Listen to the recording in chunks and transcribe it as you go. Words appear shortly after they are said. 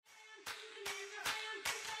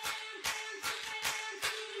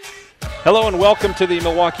Hello and welcome to the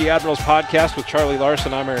Milwaukee Admirals podcast with Charlie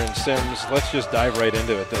Larson. I'm Aaron Sims. Let's just dive right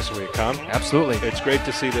into it this week, huh? Absolutely. It's great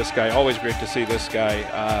to see this guy. Always great to see this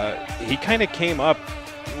guy. He kind of came up,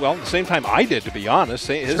 well, the same time I did, to be honest.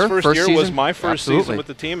 His first year season. was my first Absolutely. season with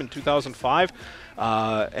the team in 2005.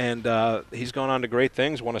 And he's gone on to great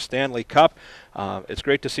things, won a Stanley Cup. It's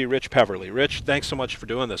great to see Rich Peverley. Rich, thanks so much for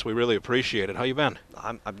doing this. We really appreciate it. How you been?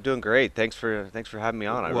 I'm doing great. Thanks for having me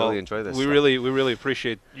on. I really enjoy this. We really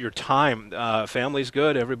appreciate your time. Family's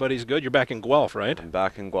good. Everybody's good. You're back in Guelph, right? I'm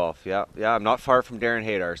back in Guelph. Yeah. I'm not far from Darren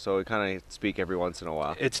Hadar, so we kind of speak every once in a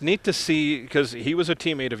while. It's neat to see because he was a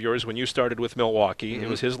teammate of yours when you started with Milwaukee. Mm-hmm. It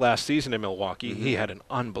was his last season in Milwaukee. Mm-hmm. He had an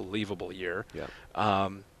unbelievable year. Yeah.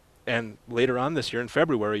 And later on this year in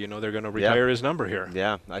February, they're going to retire his number here.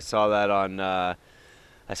 Yeah, I saw that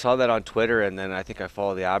on Twitter, and then I think I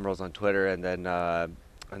follow the Admirals on Twitter, and then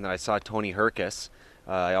I saw Tony Herkus.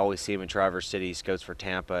 I always see him in Traverse City. He scouts for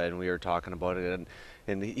Tampa, and we were talking about it.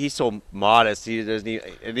 And he's so modest. He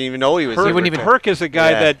didn't even know he was. Herc is a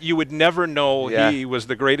guy that you would never know. Yeah. He was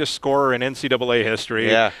the greatest scorer in NCAA history.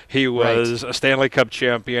 Yeah. He was a Stanley Cup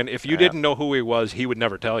champion. If you didn't know who he was, he would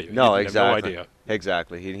never tell you. No, You'd exactly. have no idea.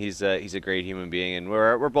 Exactly. He's a great human being, and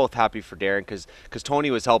we're both happy for Darren because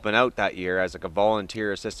Tony was helping out that year as like a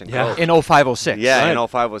volunteer assistant coach. In 05-06. Yeah, right. in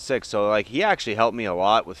 05-06. So like he actually helped me a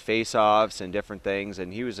lot with face-offs and different things,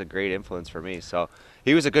 and he was a great influence for me. So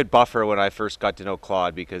he was a good buffer when I first got to know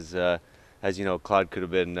Claude because, as you know, Claude could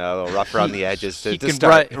have been a little rough around the edges to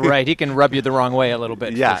start. Right, he can rub you the wrong way a little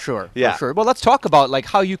bit, Yeah, for sure. yeah. For sure. Well, let's talk about like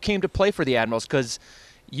how you came to play for the Admirals because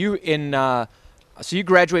you so you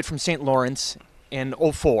graduate from St. Lawrence in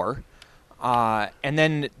 04, and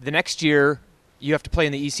then the next year you have to play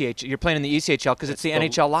in the ECHL. You're playing in the ECHL because it's the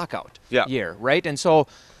NHL lockout year, right? And so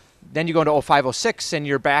then you go into 05-06 and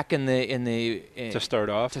you're back in the To start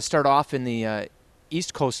off in the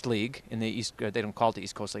East Coast League in the East. They don't call it the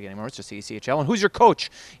East Coast League anymore. It's just the ECHL. And who's your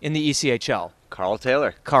coach in the ECHL? Carl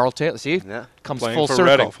Taylor. Carl Taylor. See, comes playing full for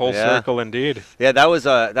circle. Reading. Full circle indeed. Yeah, that was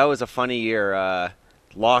a funny year.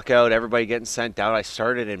 Lockout, everybody getting sent out. I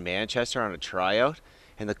started in Manchester on a tryout,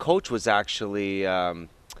 and the coach was actually I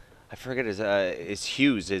forget his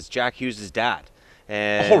Hughes, is Jack Hughes' dad.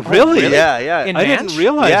 And Oh, really? Yeah. I didn't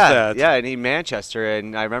realize that. Yeah, and in Manchester,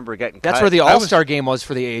 and I remember getting That's cut. where the All-Star game was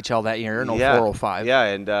for the AHL that year in 04-05. Yeah,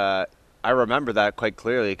 and I remember that quite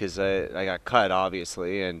clearly because I got cut,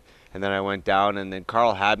 obviously, and then I went down, and then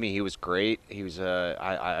Carl had me. He was great. He was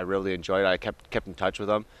I really enjoyed it. I kept in touch with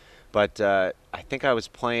him. But I think I was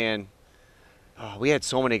playing we had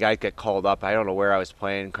so many guys get called up. I don't know where I was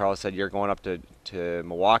playing. Carl said, you're going up to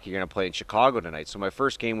Milwaukee. You're going to play in Chicago tonight. So my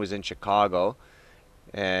first game was in Chicago.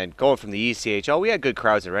 And going from the ECHL, we had good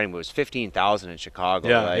crowds in Reading. It was 15,000 in Chicago.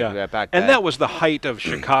 Back then. And that was the height of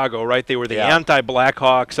Chicago, right? They were the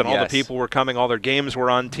anti-Blackhawks, and all the people were coming. All their games were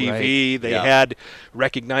on TV. Right. They had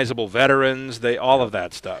recognizable veterans. All of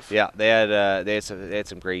that stuff. Yeah, they had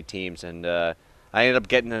some great teams, and I ended up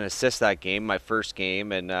getting an assist that game, my first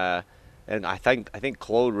game, and I think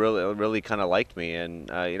Claude really kind of liked me.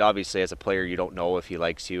 And obviously as a player, you don't know if he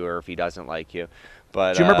likes you or if he doesn't like you.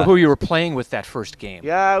 But do you remember who you were playing with that first game?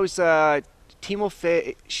 Yeah, it was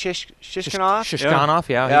Timofey Shishkinov. Shishkinov,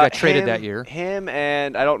 he got traded that year. Him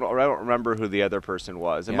and I don't remember who the other person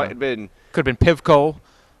was. It might have been. Could have been Pivko,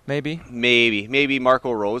 maybe. Maybe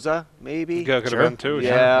Marco Rosa, maybe. Could have been too.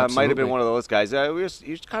 Yeah, might have been one of those guys. He was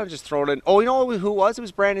kind of just thrown in. Oh, you know who was? It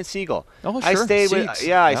was Brandon Siegel. Oh, sure.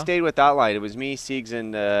 I stayed with that line. It was me, Siegs,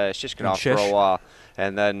 and Shishkinov for a while.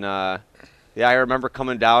 And then, I remember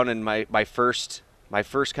coming down and my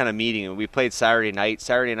first kind of meeting, and we played Saturday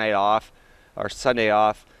night off, or Sunday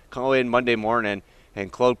off, come in Monday morning,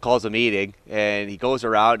 and Claude calls a meeting, and he goes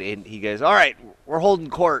around, and he goes, all right, we're holding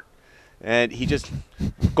court. And he just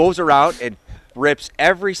goes around and rips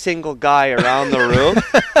every single guy around the room.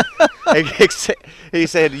 He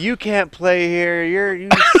said, you can't play here, you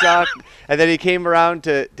suck. And then he came around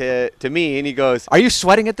to me, and he goes, are you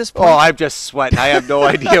sweating at this point? Oh, I'm just sweating. I have no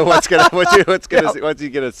idea what's he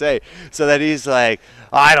gonna say. So then he's like,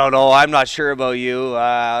 I don't know. I'm not sure about you.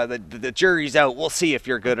 The jury's out. We'll see if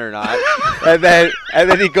you're good or not. and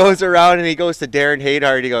then he goes around and he goes to Darren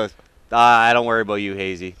Hadar and he goes, I don't worry about you,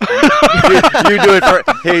 Hazy. you do it for.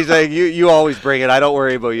 He's like, you always bring it. I don't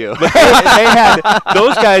worry about you. They had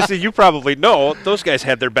those guys that you probably know. Those guys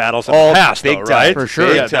had their battles in the past, big though, time, right? for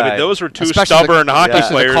sure. Yeah, I mean, those were two Especially stubborn hockey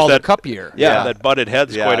players that that Cup year. that butted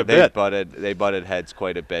heads quite a bit. They butted heads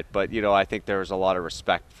quite a bit. But I think there was a lot of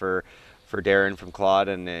respect for Darren from Claude,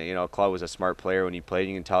 and Claude was a smart player when he played.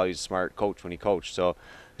 You can tell he was a smart coach when he coached. So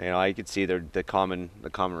I could see the common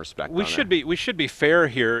respect. We should be fair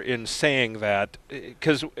here in saying that,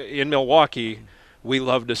 because in Milwaukee, we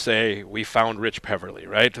love to say we found Rich Peverley,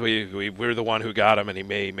 right? We're the one who got him, and he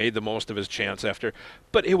made the most of his chance after.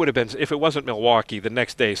 But it would have been, if it wasn't Milwaukee, the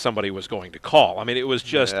next day somebody was going to call. I mean, it was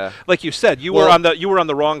just like you said, you were on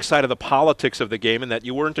the wrong side of the politics of the game, in that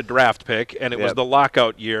you weren't a draft pick, and it was the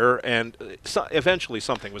lockout year, and eventually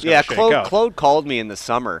something was going to shake out. Claude called me in the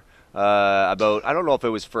summer. About, I don't know if it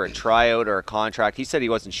was for a tryout or a contract. He said he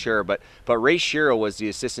wasn't sure, but Ray Shiro was the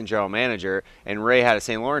assistant general manager, and Ray had a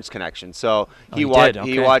St. Lawrence connection. So he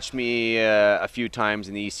watched me a few times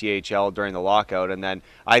in the ECHL during the lockout, and then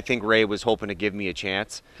I think Ray was hoping to give me a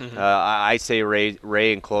chance. I say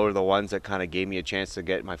Ray and Claude are the ones that kind of gave me a chance to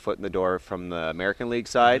get my foot in the door from the American League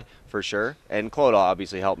side, for sure. And Claude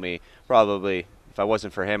obviously helped me. Probably, if I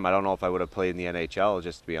wasn't for him, I don't know if I would have played in the NHL,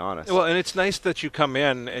 just to be honest. Well, and it's nice that you come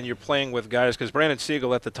in and you're playing with guys, because Brandon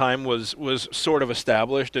Siegel at the time was sort of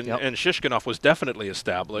established, and Shishkinov was definitely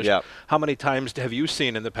established. Yep. How many times have you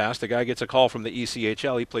seen in the past a guy gets a call from the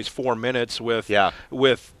ECHL, he plays 4 minutes with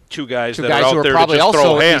two guys that are out there to just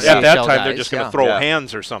throw hands. At that time, they're just going to throw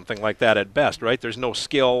hands or something like that at best, right? There's no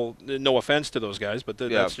skill, no offense to those guys, but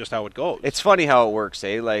that's just how it goes. It's funny how it works,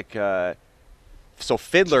 eh? Like, so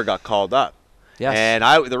Fiddler got called up. Yes.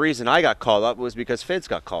 And the reason I got called up was because Fids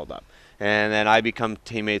got called up. And then I become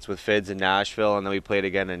teammates with Fids in Nashville, and then we played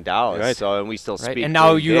again in Dallas. Right. So, and we still speak. And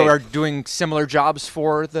now you are doing similar jobs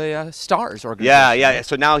for the Stars organization. Yeah.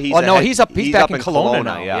 So now he's he's back in Kelowna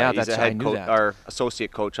now. Yeah, he's a head coach, our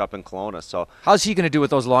associate coach up in Kelowna. So how's he going to do with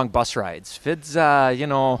those long bus rides? Fids,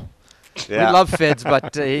 we love Fids,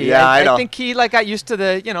 but I think he got used to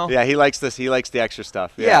the, Yeah, he likes this. He likes the extra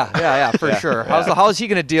stuff. Yeah, for sure. How's he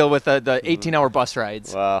going to deal with the 18-hour bus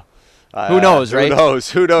rides? Well, who knows, right?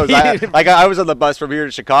 Who knows? I was on the bus from here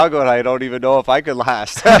to Chicago, and I don't even know if I could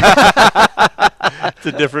last. It's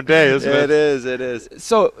a different day, isn't it? It is.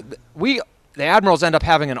 So the Admirals end up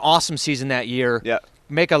having an awesome season that year. Yeah.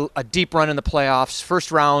 Make a deep run in the playoffs.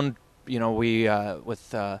 First round, we beat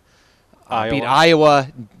Iowa.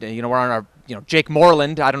 We're on our Jake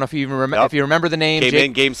Moreland. I don't know if you even remember if you remember the name. Came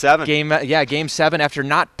in Game 7. Game 7 after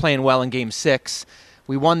not playing well in Game 6.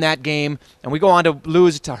 We won that game, and we go on to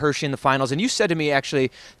lose to Hershey in the finals. And you said to me,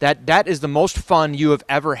 actually, that is the most fun you have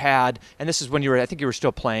ever had. And this is when I think you were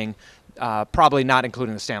still playing, probably not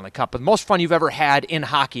including the Stanley Cup, but the most fun you've ever had in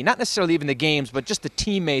hockey. Not necessarily even the games, but just the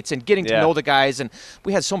teammates and getting to know the guys. And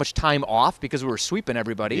we had so much time off because we were sweeping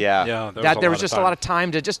everybody. Yeah. There was just a lot of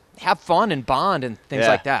time to just have fun and bond and things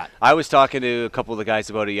like that. I was talking to a couple of the guys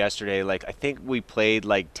about it yesterday. Like, I think we played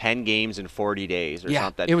like 10 games in 40 days or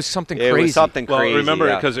something. It was something crazy. Well,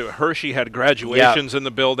 remember, because Hershey had graduations in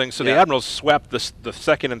the building, so the Admirals swept the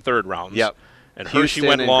second and third rounds. Yep. And Houston Hershey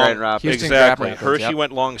went long. Grand Rapids. Exactly. Hershey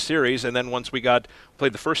went long series, and then once we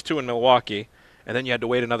played the first 2 in Milwaukee, and then you had to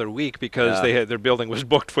wait another week because their building was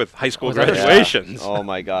booked with high school graduations. Oh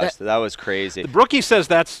my gosh, that was crazy. Brookie says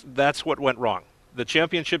that's what went wrong. The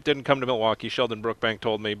championship didn't come to Milwaukee. Sheldon Brookbank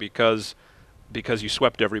told me because you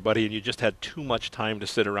swept everybody and you just had too much time to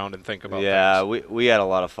sit around and think about things. Yeah, we had a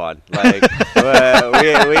lot of fun. Like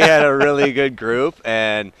we had a really good group,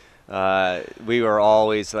 and we were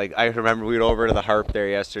always like, I remember we were over to the Harp there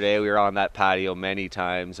yesterday. We were on that patio many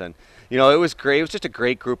times, and it was great. It was just a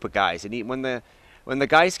great group of guys. And when the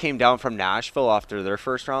guys came down from Nashville after their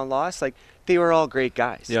first round loss, like, they were all great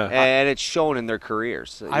guys. Yeah. And it's shown in their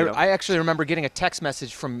careers. I actually remember getting a text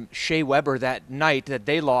message from Shea Weber that night that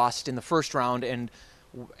they lost in the first round, and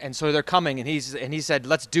so they're coming, and he said,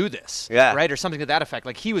 let's do this, right, or something to that effect.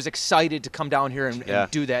 Like, he was excited to come down here and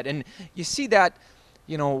do that. And you see that,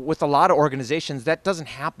 with a lot of organizations, that doesn't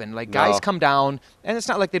happen. Like, guys come down, and it's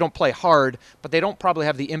not like they don't play hard, but they don't probably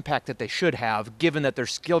have the impact that they should have, given that they're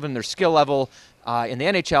skilled in their skill level in the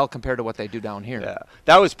NHL compared to what they do down here. Yeah,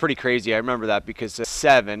 that was pretty crazy. I remember that because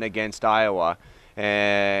 7 against Iowa,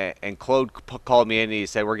 and Claude called me in and he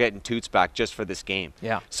said, we're getting Toots back just for this game.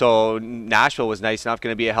 Yeah. So Nashville was nice enough,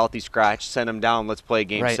 going to be a healthy scratch, send him down, let's play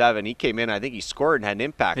Game 7. He came in, I think he scored and had an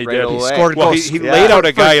impact away. He scored goals. He laid out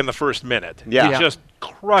a guy in the first minute. Yeah. He just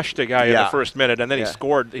crushed a guy in the first minute, and then he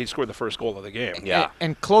scored the first goal of the game. Yeah.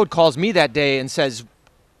 And Claude calls me that day and says,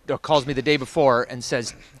 or calls me the day before and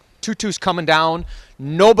says, Tutu's coming down.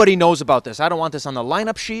 Nobody knows about this. I don't want this on the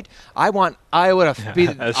lineup sheet. I want Iowa to be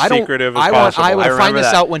as secretive as possible. I want Iowa to find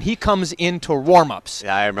this out when he comes into warm-ups.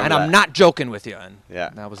 Yeah, I remember And I'm not joking with you. And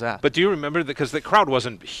that was that. But do you remember, because the crowd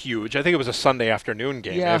wasn't huge. I think it was a Sunday afternoon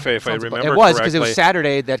game, if I remember correctly. It was, because it was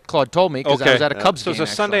Saturday that Claude told me, because I was at a Cubs game. So it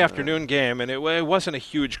was a Sunday afternoon game, and it wasn't a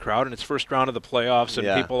huge crowd, and it's first round of the playoffs,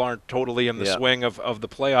 and people aren't totally in the swing of the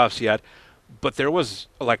playoffs yet. But there was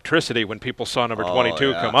electricity when people saw number 22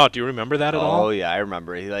 yeah. come out. Do you remember that at all? Oh yeah, I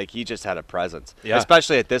remember. He just had a presence. Yeah.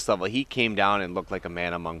 Especially at this level, he came down and looked like a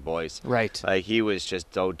man among boys. Right. Like he was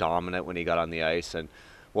just so dominant when he got on the ice, and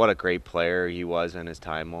what a great player he was in his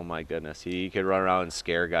time. Oh my goodness, he could run around and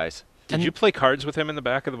scare guys. Did you play cards with him in the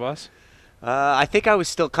back of the bus? I think I was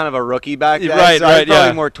still kind of a rookie back then, Right, so I was probably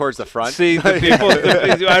yeah. more towards the front. See, the people.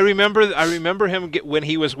 I remember him when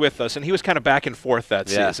he was with us, and he was kind of back and forth that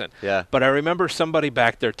season. Yeah. But I remember somebody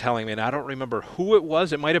back there telling me, and I don't remember who it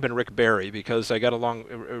was. It might have been Rick Barry, because I got along.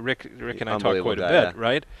 Rick and I talked quite a bit,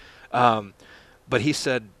 right? But he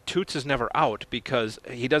said Toots is never out because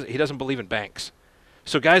he doesn't believe in banks.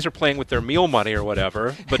 So guys are playing with their meal money or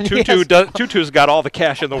whatever, but Tutu's got all the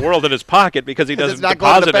cash in the world in his pocket because he doesn't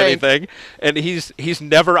deposit anything, and he's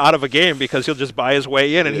never out of a game because he'll just buy his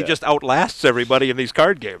way in, and he just outlasts everybody in these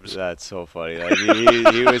card games. That's so funny. Like,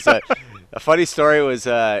 he was a funny story was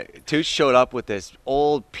Toots showed up with this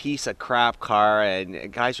old piece of crap car,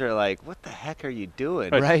 and guys were like, "What the heck are you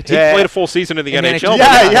doing?" Right. He played a full season in the NHL.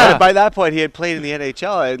 Yeah. By that point, he had played in the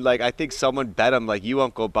NHL, and like I think someone bet him like, "You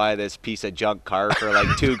won't go buy this piece of junk car for like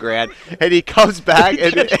 $2,000,000," and he comes back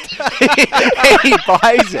and he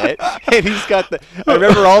buys it, and he's got the. I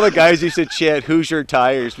remember all the guys used to chant "Hoosier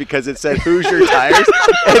Tires" because it said "Hoosier Tires,"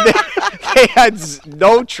 and they had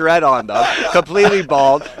no tread on them, completely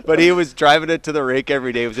bald, but he was driving it to the rink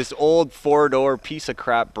every day. It was this old 4-door piece of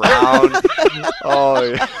crap brown.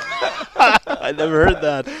 I never heard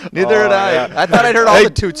that. Neither had I. Yeah. I thought I'd heard all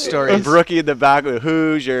the Toots stories. Brookie in the back with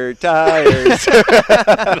 "Hoosier Tires."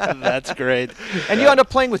 That's great. And you end up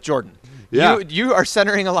playing with Jordan. Yeah. You are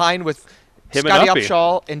centering a line with Him Scotty and Uppy.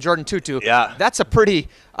 Upshaw and Jordan Tutu. Yeah. That's a pretty,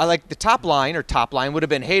 like the top line would have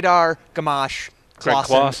been Hadar, Gamache, Craig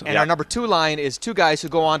Clausen, Clausen. and our number 2 line is 2 guys who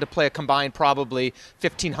go on to play a combined probably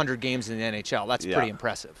 1,500 games in the NHL. That's pretty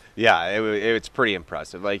impressive. Yeah, it's pretty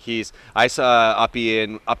impressive. Like I saw Uppy,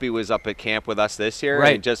 and Uppy was up at camp with us this year,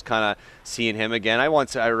 Right. and just kind of seeing him again. I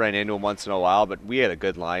ran into him once in a while, but we had a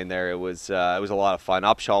good line there. It was a lot of fun.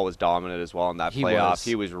 Upshaw was dominant as well in that playoff.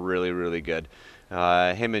 He was really, really good.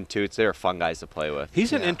 Him and Toots, they're fun guys to play with.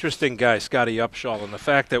 He's an interesting guy, Scotty Upshaw, and the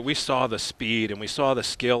fact that we saw the speed and we saw the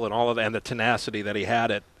skill and all of that, and the tenacity that he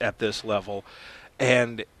had at this level,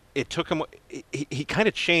 and it took him. He kind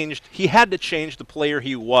of changed. He had to change the player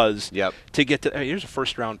he was to get to. I mean, here's a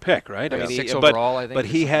first-round pick, right? Yeah. I mean, 6 overall, I think. But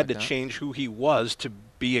he had to like change who he was to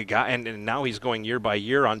be a guy, and now he's going year by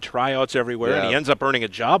year on tryouts everywhere, and he ends up earning a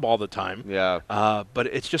job all the time. Yeah. But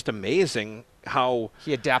it's just amazing how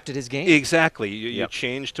he adapted his game. Exactly. You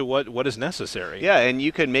change to what is necessary. Yeah, and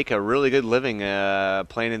you can make a really good living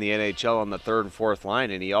playing in the NHL on the 3rd and 4th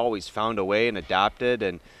line, and he always found a way and adapted,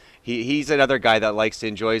 and he's another guy that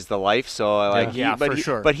enjoys the life. So for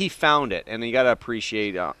sure. But he found it, and you got to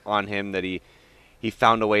appreciate on him that he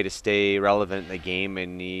found a way to stay relevant in the game,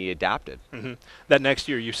 and he adapted. Mm-hmm. That next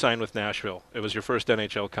year you signed with Nashville. It was your first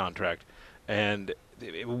NHL contract, and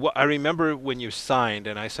I remember when you signed,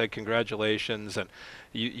 and I said congratulations, and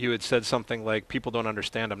you had said something like, "People don't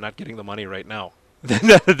understand. I'm not getting the money right now.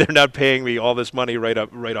 They're not paying me all this money right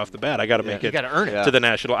off the bat. I got to make it. You got to earn it to the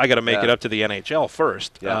national. I got to make it up to the NHL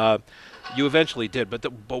first." Yeah. You eventually did, but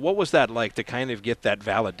what was that like to kind of get that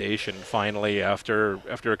validation finally after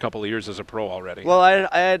a couple of years as a pro already? Well,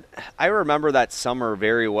 I remember that summer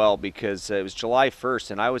very well because it was July 1st,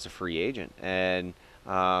 and I was a free agent, and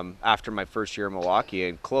after my first year in Milwaukee,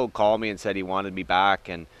 and Claude called me and said he wanted me back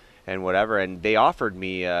and whatever, and they offered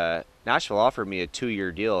me Nashville offered me a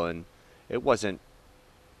 2-year deal, and it wasn't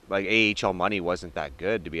like AHL money wasn't that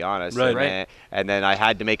good, to be honest. Right. And then I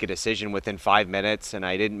had to make a decision within 5 minutes, and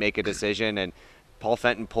I didn't make a decision, and Paul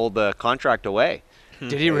Fenton pulled the contract away.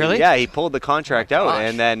 Did he really? Yeah, he pulled the contract out, gosh.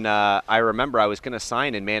 and then I remember I was going to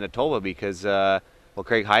sign in Manitoba because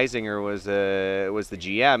Craig Heisinger was the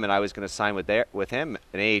GM, and I was going to sign with him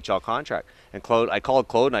an AHL contract. And I called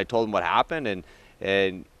Claude and I told him what happened,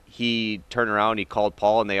 and he turned around, he called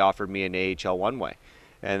Paul, and they offered me an AHL one-way.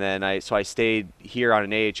 And then I stayed here on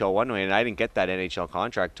an AHL one-way, and I didn't get that NHL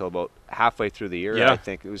contract till about halfway through the year. I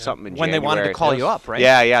think it was something in when January. they wanted to call you up, right?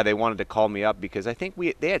 Yeah, they wanted to call me up because I think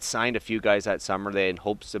they had signed a few guys that summer. They had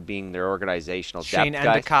hopes of being their organizational Shane depth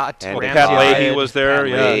guys. Endicott, And Pat Leahy was there.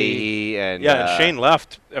 Pat Leahy, and and Shane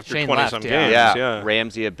left after 20-some games. Yeah,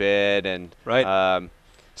 Ramsey a bit, and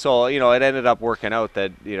so it ended up working out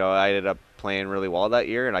that I ended up playing really well that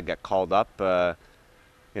year, and I got called up.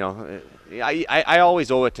 I always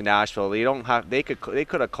owe it to Nashville. They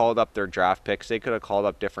could have called up their draft picks. They could have called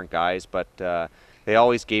up different guys, but they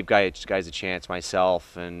always gave guys a chance.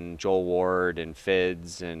 Myself and Joel Ward and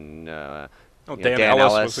Fids and Dan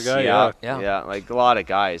Ellis was the guy. Yeah, like a lot of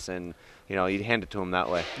guys, and you'd hand it to them that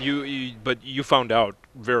way. But you found out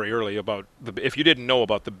very early about if you didn't know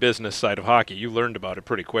about the business side of hockey, you learned about it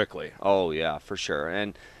pretty quickly. Oh yeah, for sure.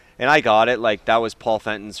 And I got it. Like, that was Paul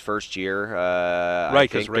Fenton's first year. Right,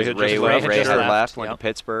 because Ray had left, went to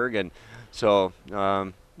Pittsburgh, and so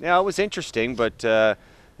yeah, it was interesting, but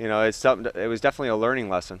it's something. It was definitely a learning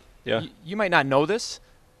lesson. Yeah. You might not know this.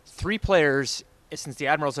 3 players since the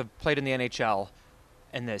Admirals have played in the NHL,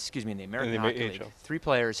 in the American Hockey League. 3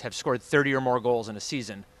 players have scored 30 or more goals in a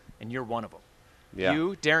season, and you're one of them. Yeah.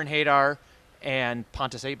 You, Darren Hadar, and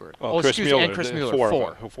Pontus Aberg. Well, Chris Mueller. And Chris Mueller.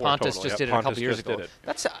 4. Pontus total, just yeah. did it Pontus a couple years just ago. did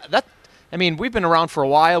it. That. I mean, we've been around for a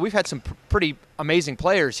while. We've had some pretty amazing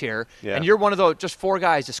players here, and you're one of those just 4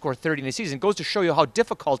 guys to score 30 in a season. It goes to show you how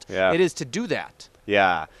difficult it is to do that.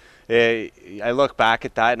 Yeah. I look back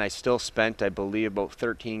at that, and I still spent, I believe, about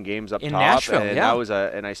 13 games up in top. Nashville, and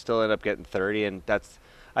and I still ended up getting 30, and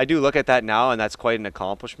I do look at that now, and that's quite an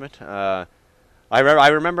accomplishment. I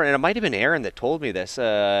remember, and it might have been Aaron that told me this.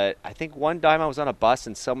 I think one time I was on a bus,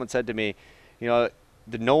 and someone said to me,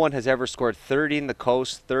 no one has ever scored 30 in the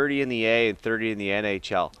Coast, 30 in the A, and 30 in the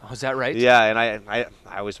NHL. Oh, is that right? Yeah, and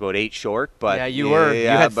I was about 8 short, but yeah, you were.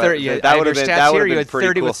 Yeah, you had 30. That would have been You had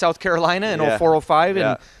 30 cool. with South Carolina in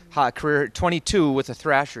 04-05, and career 22 with the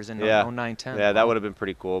Thrashers in 09-10. Yeah, that would have been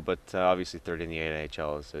pretty cool, but obviously 30 in the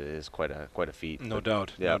NHL is quite a feat. No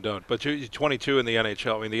doubt. But you're 22 in the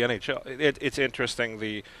NHL. I mean, the NHL. It's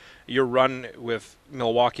interesting your run with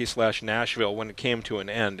Milwaukee/Nashville when it came to an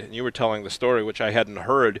end, and you were telling the story, which I hadn't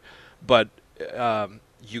heard, but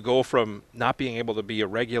you go from not being able to be a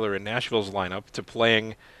regular in Nashville's lineup to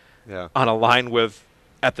playing on a line with,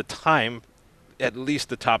 at the time, at least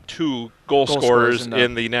the top 2 goal scorers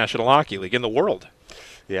in the National Hockey League, in the world.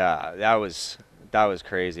 Yeah, that was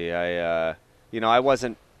crazy. I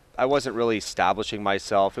wasn't really establishing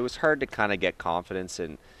myself. It was hard to kind of get confidence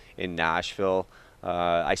in Nashville.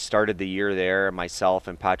 I started the year there, myself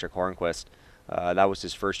and Patrick Hornquist. That was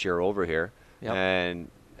his first year over here. Yep.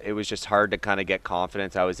 And it was just hard to kind of get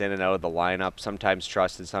confidence. I was in and out of the lineup, sometimes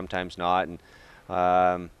trusted, sometimes not. And,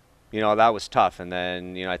 that was tough. And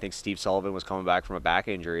then, I think Steve Sullivan was coming back from a back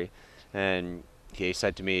injury. And he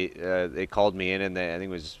said to me, they called me in, I think it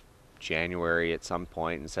was January at some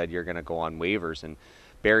point, and said, you're going to go on waivers. And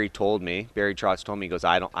Barry Trotz told me, he goes,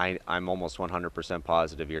 I'm almost 100%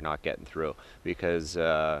 positive you're not getting through, because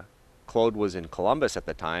Claude was in Columbus at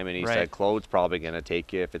the time, and he said Claude's probably going to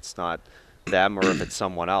take you if it's not them or if it's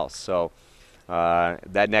someone else. So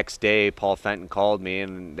that next day, Paul Fenton called me,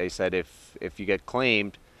 and they said, if you get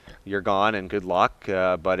claimed, you're gone and good luck.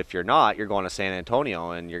 But if you're not, you're going to San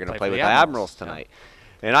Antonio, and you're going to play with the Admirals tonight. Yeah.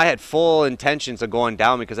 And I had full intentions of going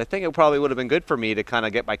down, because I think it probably would have been good for me to kind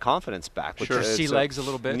of get my confidence back. Sure, see legs a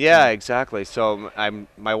little bit. Yeah, exactly. So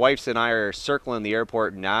my wife and I are circling the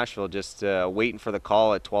airport in Nashville, just waiting for the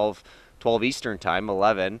call at 12 Eastern time,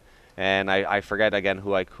 11. And I forget again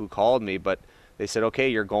who called me, but they said, okay,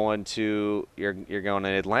 you're going to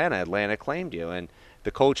Atlanta. Atlanta claimed you. And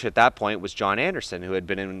the coach at that point was John Anderson, who had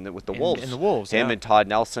been with the Wolves. In the Wolves, Him and Todd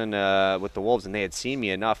Nelson with the Wolves, and they had seen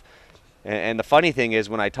me enough. And the funny thing is,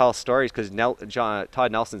 when I tell stories, because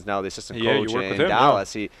Todd Nelson's now the assistant coach in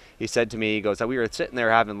Dallas, he said to me, he goes, we were sitting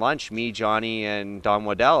there having lunch, me, Johnny, and Don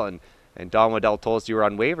Waddell, and Don Waddell told us you were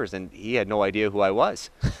on waivers, and he had no idea who I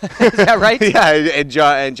was. Is that right? Yeah,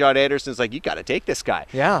 and John Anderson's like, you got to take this guy.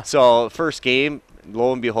 Yeah. So first game,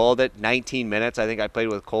 lo and behold, at 19 minutes, I think I played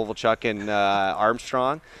with Kovalchuk and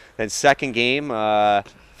Armstrong. Then second game,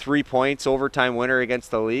 3 points, overtime winner against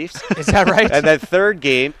the Leafs. Is that right? And then third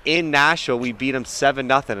game in Nashville, we beat them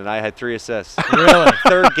 7-0, and I had 3 assists. Really?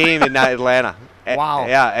 Third game in Atlanta. Wow.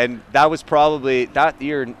 Yeah, and that was probably that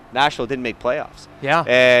year Nashville didn't make playoffs. Yeah.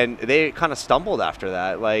 And they kind of stumbled after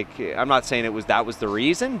that. Like, I'm not saying that was the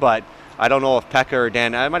reason, but I don't know if Pekka or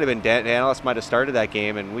Dan. I might have been Dan Ellis might have started that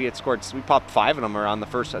game, and we popped 5 of them around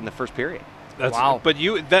in the first period. Wow! But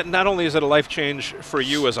that not only is it a life change for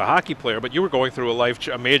you as a hockey player, but you were going through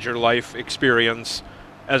a major life experience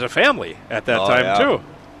as a family at that time too.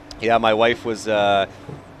 Yeah, my wife was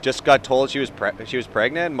just got told she was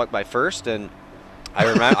pregnant, my first, and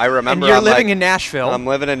I remember. And you're living in Nashville. I'm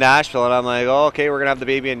living in Nashville, and I'm like, oh, okay, we're gonna have the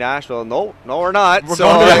baby in Nashville. No, we're not. We're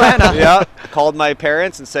going to Atlanta. Yeah, called my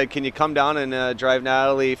parents and said, can you come down and drive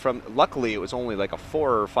Natalie from? Luckily, it was only like a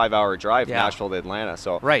 4 or 5 hour drive, Nashville to Atlanta.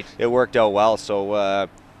 So it worked out well. So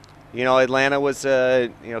Atlanta was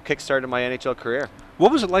kickstarted my NHL career.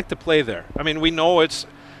 What was it like to play there? I mean, we know it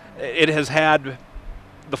has had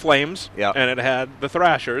the Flames and it had the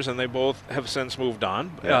Thrashers, and they both have since moved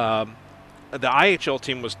on. Yeah. The IHL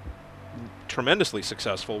team was tremendously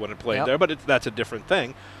successful when it played there, but that's a different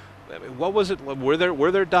thing. what was it? Were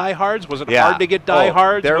there diehards? Was it Yeah. hard to get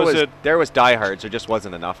diehards? There was diehards. There just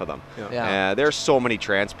wasn't enough of them. Yeah. There's so many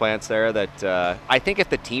transplants there that I think if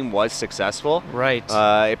the team was successful, right,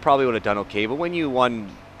 it probably would have done okay. But when you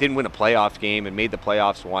didn't win a playoff game and made the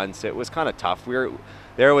playoffs once, it was kind of tough.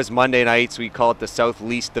 There was Monday nights, we call it the South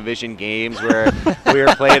Least Division games, where we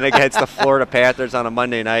were playing against the Florida Panthers on a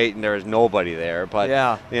Monday night, and there was nobody there. But,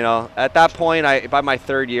 at that point, by my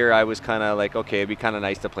third year, I was kind of like, okay, it'd be kind of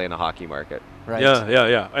nice to play in a hockey market. Right.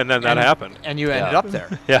 Yeah. And then that happened. And you ended up there.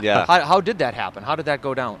 Yeah. How did that happen? How did that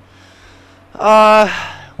go down?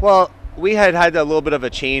 Well, we had a little bit of a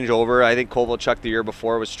changeover. I think Kovalchuk the year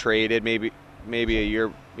before was traded, maybe a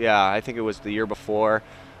year. Yeah, I think it was the year before.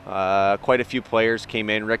 Quite a few players came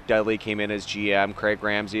in. Rick Dudley came in as GM, Craig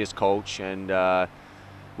Ramsey as coach, and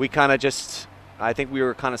we kind of I think we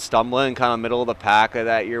were kind of stumbling, kind of middle of the pack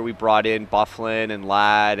that year. We brought in Bufflin and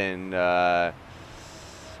Ladd and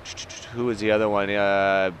who was the other one?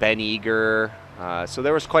 Ben Eager. So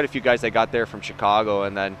there was quite a few guys that got there from Chicago,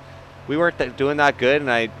 and then we weren't doing that good, and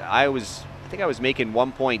I think I was making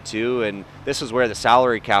 1.2, and this is where the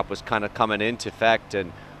salary cap was kind of coming into effect,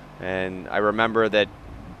 and I remember that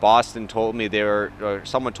Boston told me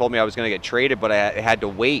someone told me I was going to get traded, but I had to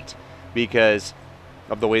wait because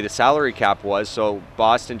of the way the salary cap was. So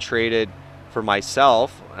Boston traded for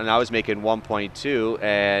myself, and I was making 1.2,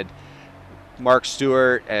 and Mark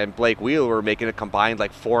Stewart and Blake Wheeler were making a combined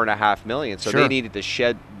like $4.5 million. So they needed to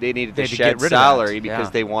shed salary because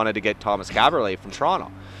they wanted to get Thomas Caberlet from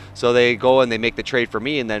Toronto. So they go and they make the trade for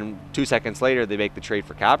me, and then 2 seconds later they make the trade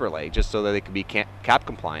for Caberlet just so that they could be cap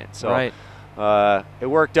compliant. So it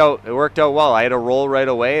worked out. It worked out well. I had a role right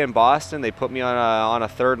away in Boston. They put me on a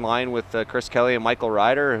third line with Chris Kelly and Michael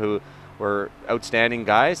Ryder, who were outstanding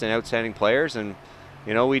guys and outstanding players, and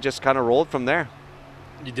we just kind of rolled from there.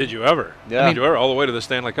 Did you ever? Yeah. Did you ever all the way to the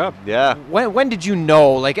Stanley Cup? Yeah. When did you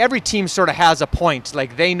know? Like every team sort of has a point.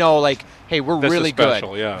 Like they know, like, hey, we're this really is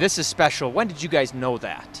special, good. Yeah. This is special. When did you guys know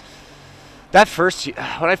that?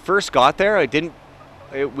 When I first got there,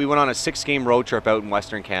 we went on a 6-game road trip out in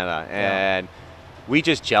Western Canada, and we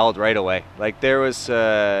just gelled right away. Like there was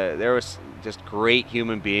just great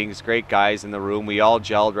human beings, great guys in the room. We all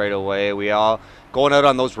gelled right away. We all going out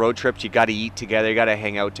on those road trips. You got to eat together, you got to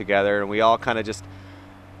hang out together, and we all kind of just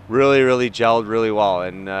really, really gelled really well.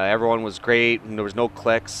 And everyone was great, and there was no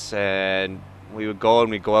cliques. And we would go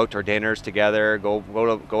and we'd go out to our dinners together, go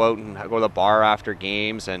out and go to the bar after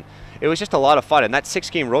games, and it was just a lot of fun. And that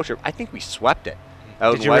 6-game road trip, I think we swept it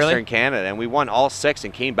out in Western Canada, and we won all 6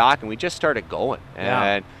 and came back, and we just started going.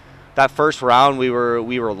 And that first round, we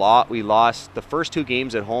lost the first 2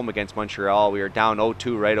 games at home against Montreal. We were down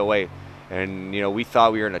 0-2 right away, and we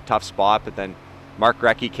thought we were in a tough spot. But then Mark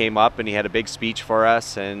Recchi came up and he had a big speech for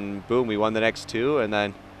us, and boom, we won the next 2, and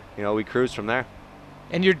then we cruised from there.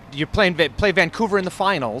 And you're play Vancouver in the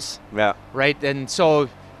finals, right? And so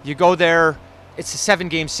you go there. It's a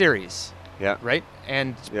 7-game series. Yeah. Right?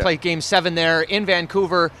 And play game 7 there in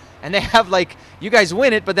Vancouver, and they have you guys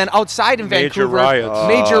win it, but then outside in Major Vancouver, riots.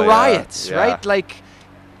 major riots, yeah. right? Like,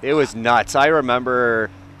 it was nuts. I remember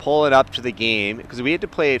pulling up to the game because we had to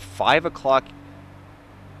play at 5:00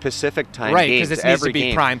 Pacific time. Right, because this needs to be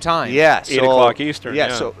game. Prime time. Yeah, 8 o'clock Eastern.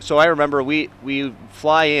 Yeah, so I remember we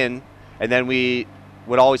fly in, and then we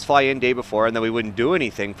would always fly in day before, and then we wouldn't do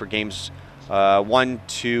anything for games 1,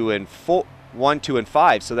 2, and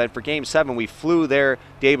 5. So then for game 7, we flew there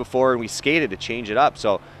day before and we skated to change it up.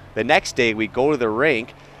 So the next day we go to the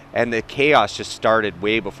rink, and the chaos just started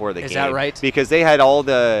way before the game. Is that right? Because they had all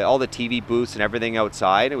the TV booths and everything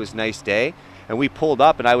outside. It was a nice day, and we pulled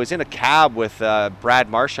up, and I was in a cab with Brad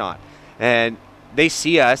Marchand, and they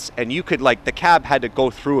see us, and you could the cab had to go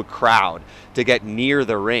through a crowd to get near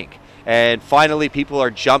the rink. And finally, people are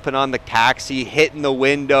jumping on the taxi, hitting the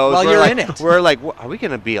windows. Well, you're in it. We're like, are we going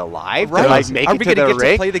to be alive right. to make are it we to the get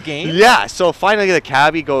rink? To play the game? Yeah. So finally, the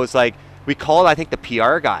cabbie goes we called, I think, the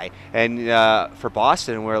PR guy and for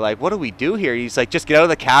Boston, and we're like, what do we do here? He's like, just get out of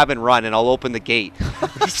the cab and run, and I'll open the gate.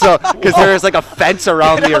 So because there's a fence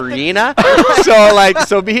around the arena.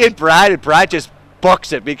 So me and Brad just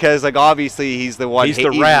books it because obviously he's the one he's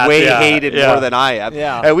the rat. Way hated more than I am.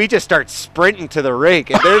 Yeah. And we just start sprinting to the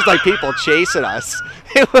rink, and there's people chasing us.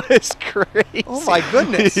 It was crazy. Oh my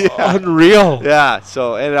goodness. Unreal. Yeah.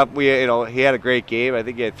 So ended up he had a great game. I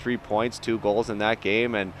think he had 3 points, 2 goals in that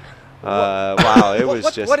game, and wow, it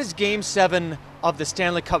was just. What is game 7 of the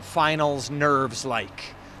Stanley Cup Finals nerves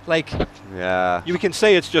like? Yeah. You can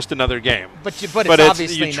say it's just another game. But it's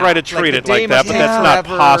obviously you try to treat it like that, but that's not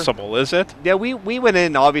possible, is it? Yeah, we went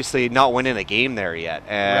in obviously not winning a game there yet.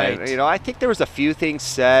 And right. I think there was a few things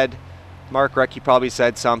said Mark Recchi probably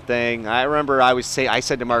said something. I remember I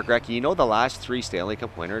said to Mark Recchi, you know, the last 3 Stanley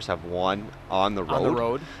Cup winners have won on the road. On the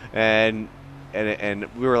road. And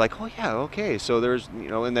we were like, oh yeah, okay. So there's, you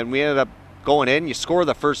know, and then we ended up going in. You score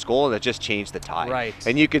the first goal, and it just changed the tide. Right.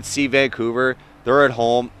 And you could see Vancouver. They're at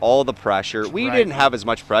home, all the pressure. We didn't have as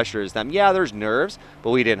much pressure as them. Yeah, there's nerves, but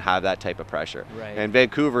we didn't have that type of pressure. Right. And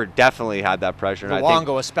Vancouver definitely had that pressure.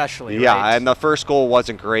 Luongo especially. Yeah, right? and the first goal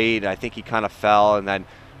wasn't great. I think he kind of fell, and then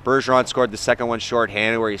Bergeron scored the second one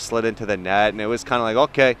shorthanded where he slid into the net, and it was kind of like,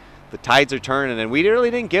 okay, the tides are turning, and we really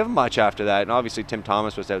didn't give much after that. And obviously Tim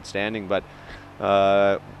Thomas was outstanding, but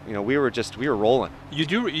you know, we were rolling.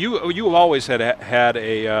 You always had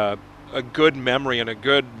a good memory and a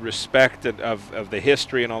good respect of the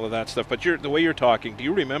history and all of that stuff. But the way you're talking, do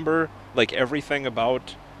you remember like everything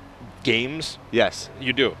about games? Yes,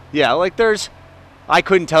 you do. Yeah, like I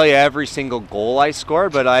couldn't tell you every single goal I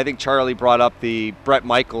scored, but I think Charlie brought up the Bret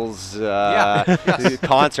Michaels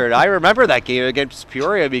concert. I remember that game against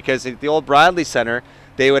Peoria because at the old Bradley Center,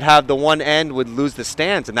 they would have the one end would lose the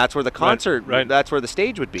stands, and that's where the concert, that's where the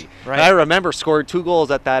stage would be. Right. And I remember scored 2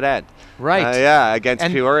 goals at that end. Right. Yeah, against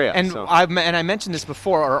Peoria. And I mentioned this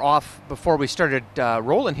before we started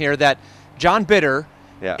rolling here that John Bitter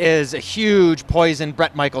is a huge Poison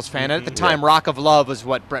Bret Michaels fan. And at the time, Rock of Love was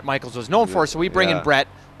what Bret Michaels was known for. So we bring in Bret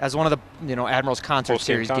as one of the Admirals Concert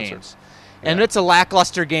Series games. And it's a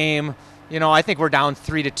lackluster game. You know, I think we're down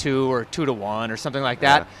 3-2 or 2-1 or something like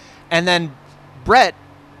that. And then Bret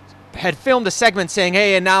had filmed a segment saying,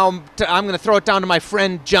 hey, and now I'm going to throw it down to my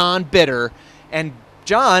friend John Bitter. And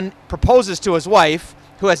John proposes to his wife,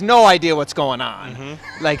 who has no idea what's going on.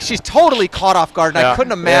 Like, she's totally caught off guard, and I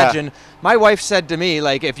couldn't imagine. Yeah. My wife said to me,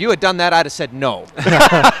 like, if you had done that, I'd have said no.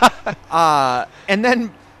 And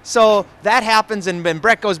then, so that happens, and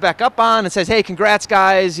Bret goes back up on and says, hey, congrats,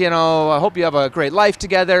 guys. You know, I hope you have a great life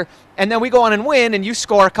together. And then we go on and win, and you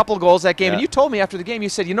score a couple of goals that game. And you told me after the game, you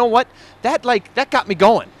said, you know what? That got me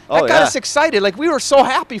going. That got us excited. Like, we were so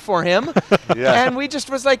happy for him. And we just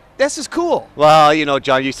was like, this is cool. Well, you know,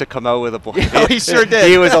 John used to come out with a boy. He sure did.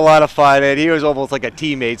 He was a lot of fun, and he was almost like a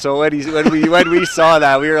teammate. So when we saw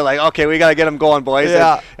that, we were like, okay, we got to get him going, boys.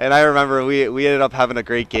 Yeah. And I remember we ended up having a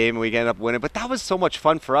great game, and we ended up winning. But that was so much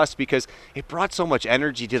fun for us because it brought so much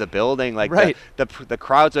energy to the building. Like, the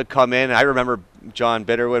crowds would come in. I remember John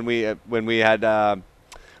Bitter when we had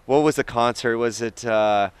what was the concert? Was it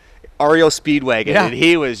REO Speedwagon? Yeah. And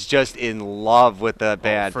he was just in love with the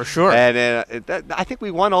band. For sure. And I think we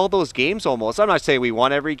won all those games almost. I'm not saying we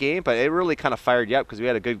won every game, but it really kind of fired you up because we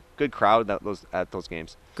had a good crowd at those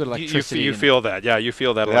games. Good electricity. You feel that. Yeah, you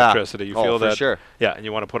feel that electricity. You feel that. For sure. Yeah, and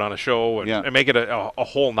you want to put on a show and make it a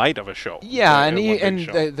whole night of a show. Yeah, and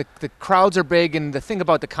the crowds are big, and the thing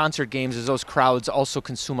about the concert games is those crowds also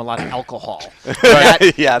consume a lot of alcohol.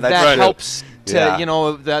 That helps to, you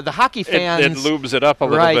know, the hockey fans. It lubes it up a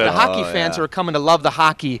little bit. Right, the hockey fans who are coming to love the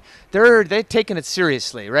hockey, they're taking it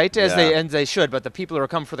seriously, right? As they should, but the people who are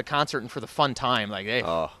coming for the concert and for the fun time, like, hey,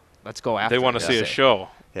 let's go after it. They want to see a show.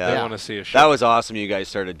 Yeah. They want to see a show. That was awesome you guys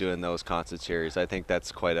started doing those concert series. I think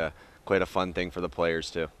that's quite a fun thing for the players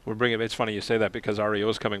too. It's funny you say that because REO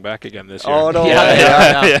is coming back again this year. Oh no!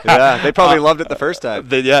 Yeah. They probably loved it the first time.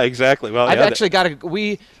 Yeah, exactly. Well, I've actually got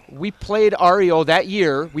we played REO that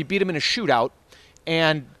year. We beat them in a shootout,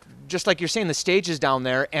 and just like you're saying, the stage is down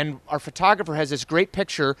there, and our photographer has this great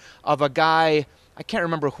picture of a guy. I can't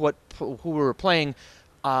remember who we were playing.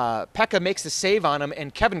 Pekka makes the save on him,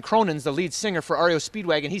 and Kevin Cronin's the lead singer for REO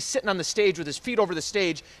Speedwagon. He's sitting on the stage with his feet over the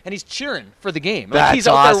stage, and he's cheering for the game. Like, he's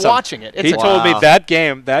out there watching it. He told me that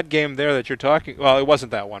game there that you're talking. Well, it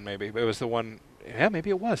wasn't that one. Maybe it was the one. Yeah,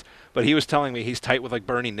 maybe it was. But he was telling me he's tight with like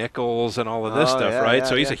Bernie Nichols and all of this stuff, right?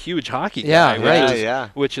 So he's a huge hockey guy,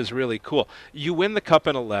 which is really cool. You win the Cup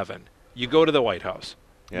in 11. You go to the White House.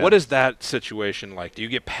 Yeah. What is that situation like? Do you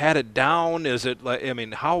get patted down? Is it like? I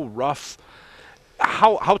mean, how rough?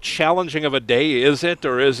 How challenging of a day is it,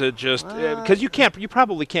 or is it just because you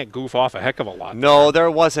probably can't goof off a heck of a lot? No,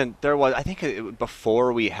 there wasn't. I think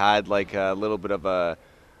before we had like a little bit of a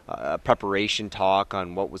preparation talk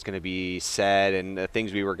on what was going to be said and the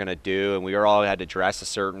things we were going to do, and we all had to dress a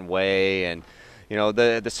certain way, and you know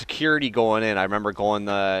the security going in. I remember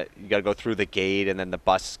you got to go through the gate, and then the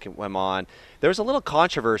bus went on. There was a little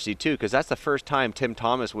controversy too, because that's the first time Tim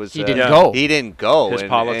Thomas was. He didn't go. He didn't go. His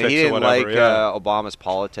politics, and he didn't or whatever, like Obama's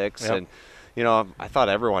politics, and you know, I thought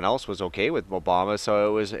everyone else was okay with Obama,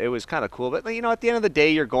 so it was kind of cool. But you know, at the end of the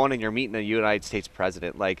day, you're going and you're meeting a United States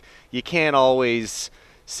president. Like, you can't always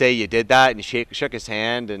say you did that, and you shook his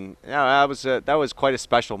hand, and you know, that was quite a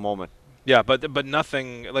special moment. Yeah, but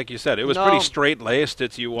nothing, like you said, it was No. pretty straight-laced.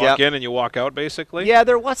 It's you walk in and you walk out, basically. Yeah,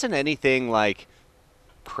 there wasn't anything like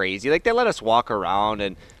crazy. Like they let us walk around,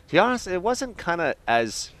 and to be honest, it wasn't kind of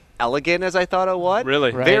as elegant as I thought it would.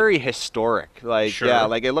 Really? Right. Very historic. Like Sure. yeah,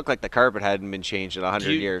 like it looked like the carpet hadn't been changed in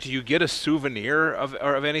 100 years. Do you get a souvenir of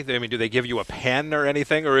anything? I mean, do they give you a pen or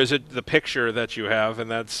anything, or is it the picture that you have,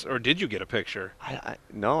 and that's, or did you get a picture?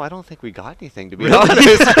 No, I don't think we got anything, to be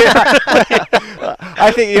honest.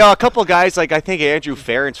 I think a couple guys, like I think Andrew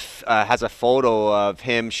Ferentz has a photo of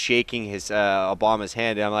him shaking his Obama's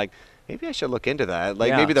hand, and I'm like, maybe I should look into that.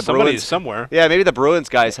 Like maybe the Somebody's Bruins somewhere. Yeah, maybe the Bruins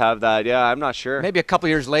guys have that. Yeah, I'm not sure. Maybe a couple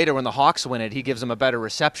years later when the Hawks win it, he gives them a better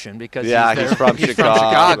reception because he's from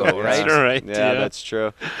Chicago, yeah. right? That's right. Yeah, that's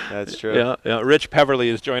true. That's true. Yeah. Rich Peverly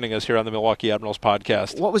is joining us here on the Milwaukee Admirals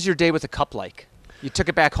podcast. What was your day with the cup like? You took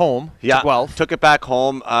it back home Yeah, to Guelph. took it back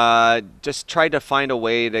home. Just tried to find a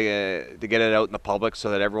way to get it out in the public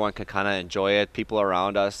so that everyone could kind of enjoy it, people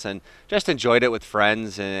around us, and just enjoyed it with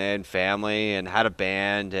friends and family, and had a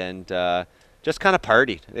band, and just kind of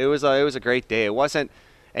partied. It was a great day. It wasn't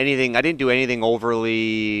anything. I didn't do anything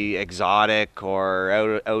overly exotic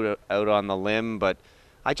or out on the limb, but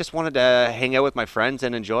I just wanted to hang out with my friends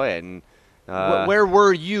and enjoy it. And where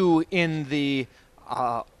were you in the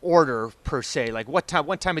order per se? Like what time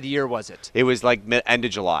of the year was it? it was like end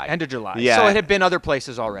of July. End of July. Yeah. So it had been other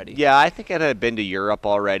places already. Yeah, I think I had been to Europe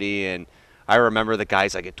already, and I remember the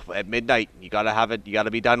guys like at midnight, you gotta have it, you gotta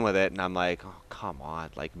be done with it, and I'm like, oh come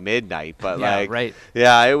on, like midnight, but Yeah, like, right.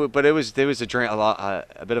 yeah, but it was a drink, a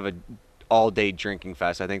bit of a all-day drinking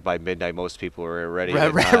fest. I think by midnight most people were ready,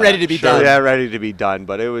 Ready to be done. Yeah, ready to be done.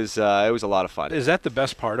 But it was a lot of fun. Is that the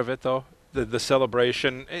best part of it, though? The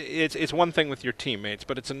celebration. It's one thing with your teammates,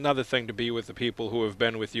 but it's another thing to be with the people who have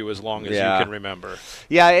been with you as long as you can remember.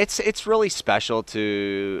 Yeah, it's really special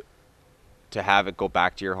to have it go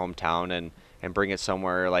back to your hometown and bring it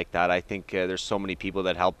somewhere like that. I think there's so many people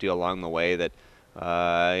that helped you along the way that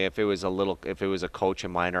if it was a coach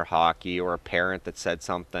in minor hockey or a parent that said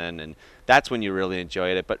something, and that's when you really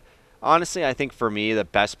enjoyed it. But honestly, I think for me the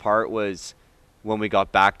best part was when we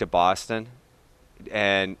got back to Boston,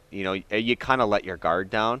 and you kind of let your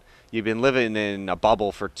guard down. You've been living in a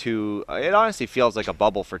bubble for it honestly feels like a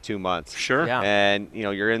bubble for 2 months. Sure. Yeah. And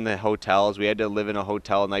you're in the hotels. We had to live in a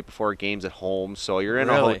hotel the night before games at home, so you're in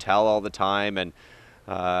a Really? hotel all the time. And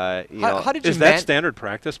How did you Is that standard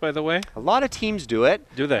practice, by the way? a lot of teams do it.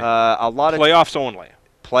 Do they? A lot of Playoffs only.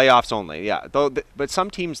 playoffs only. Yeah. But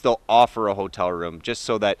some teams they'll offer a hotel room just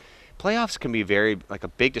so that. Playoffs can be very like a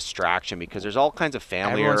big distraction because there's all kinds of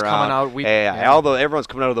family Everyone's around. coming out. Everyone's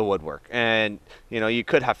coming out of the woodwork, and you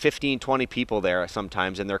could have 15, 20 people there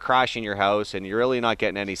sometimes, and they're crashing your house, and you're really not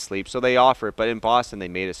getting any sleep. So they offer it, but in Boston they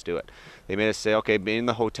made us do it. They made us say, okay, be in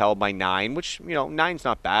the hotel by 9, which 9's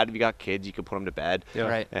not bad. If you got kids, you could put them to bed. Yeah.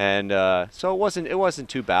 Right. And so it wasn't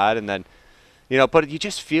too bad, and then but you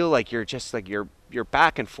just feel like you're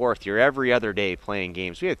back and forth. You're every other day playing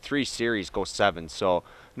games. We had 3 series go 7, so.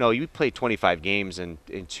 No, you played 25 games in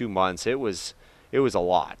 2 months. It was a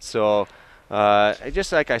lot. So,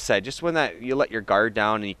 just like I said, just when you let your guard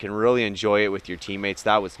down and you can really enjoy it with your teammates,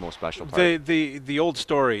 that was the most special part. The old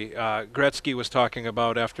story Gretzky was talking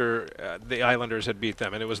about after the Islanders had beat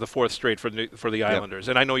them, and it was the 4th straight for the Islanders.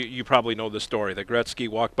 And I know you probably know the story that Gretzky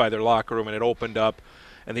walked by their locker room and it opened up,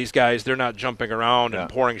 and these guys, they're not jumping around and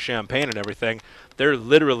pouring champagne and everything. They're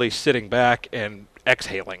literally sitting back and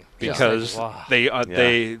exhaling because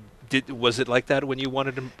they did. Was it like that when you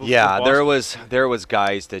wanted to? Yeah, there was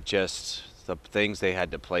guys that just the things they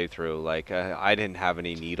had to play through. Like I didn't have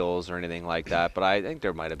any needles or anything like that, but I think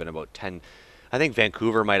there might have been about 10. I think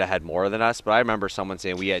Vancouver might have had more than us, but I remember someone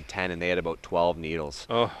saying we had 10 and they had about 12 needles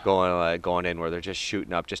going in where they're just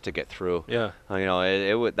shooting up just to get through. Yeah.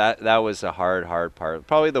 That was a hard part.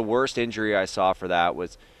 Probably the worst injury I saw for that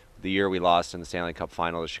was the year we lost in the Stanley Cup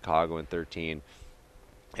final to Chicago in 2013.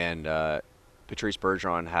 And Patrice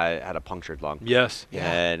Bergeron had a punctured lung. Yes.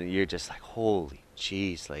 And you're just like, holy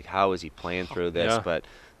jeez, like how is he playing through this? Yeah. But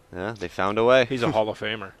they found a way. He's a Hall of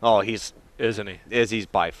Famer. Oh, isn't he? He's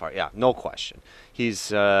by far, yeah, no question. He's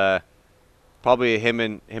probably him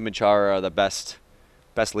and Chara are the best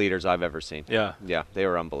leaders I've ever seen. Yeah. Yeah, they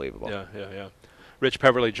were unbelievable. Yeah. Rich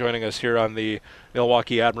Peverly joining us here on the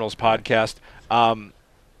Milwaukee Admirals podcast.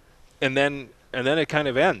 And then it kind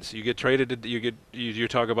of ends. You get traded. You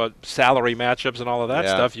talk about salary matchups and all of that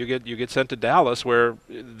stuff. You get sent to Dallas, where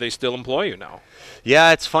they still employ you now.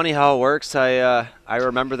 Yeah, it's funny how it works. I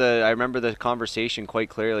remember the conversation quite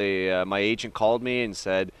clearly. My agent called me and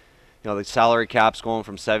said, the salary cap's going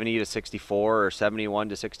from 70 to 64 or 71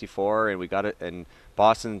 to 64, and we got it. And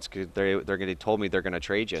Boston's told me they're going to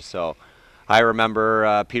trade you. So I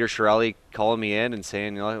remember Peter Chiarelli calling me in and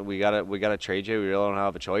saying, we gotta trade you. We really don't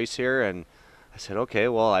have a choice here. And I said, okay.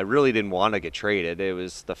 Well, I really didn't want to get traded. It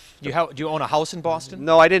was do you own a house in Boston?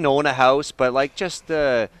 No, I didn't own a house, but like just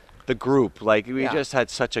the group. Like we just had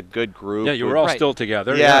such a good group. Yeah, you were all still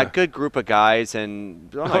together. Yeah, good group of guys,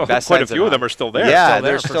 and my best quite a few of them are still there. Yeah,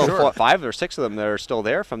 there's still 5 or 6 of them that are still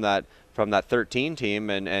there from that 13 team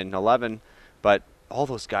and 11. But all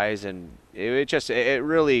those guys, and it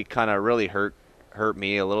really kind of really hurt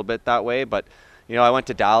me a little bit that way. But I went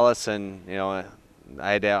to Dallas, and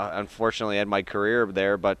I had unfortunately had my career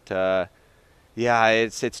there, but yeah,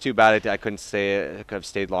 it's too bad I couldn't stay. I could have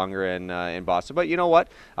stayed longer in Boston. But you know what?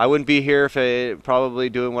 I wouldn't be here if probably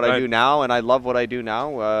doing what I do now, and I love what I do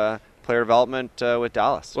now. Player development with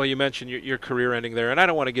Dallas. Well, you mentioned your career ending there, and I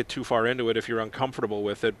don't want to get too far into it if you're uncomfortable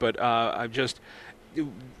with it, but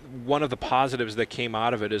one of the positives that came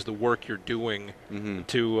out of it is the work you're doing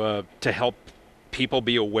to help people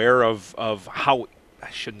be aware of how, I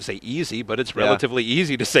shouldn't say easy, but it's relatively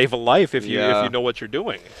easy to save a life if you know what you're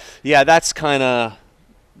doing. Yeah, that's kind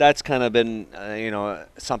of been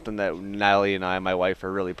something that Natalie and I, my wife,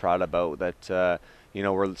 are really proud about. That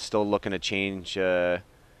we're still looking to change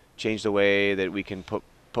the way that we can put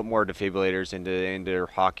more defibrillators into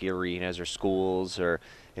hockey arenas or schools,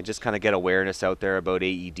 and just kind of get awareness out there about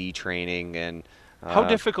AED training. And how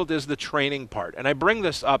difficult is the training part? And I bring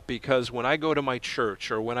this up because when I go to my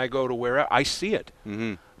church or when I go to wherever, I see it.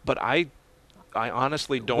 But I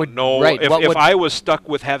honestly don't know if I was stuck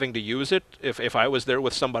with having to use it, if I was there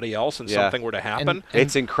with somebody else and something were to happen. And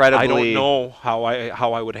it's incredibly, I don't know how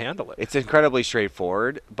I would handle it. It's incredibly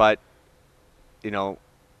straightforward, but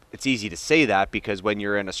it's easy to say that because when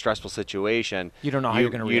you're in a stressful situation, you don't know how you're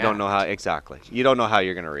going to react. You don't know how You don't know how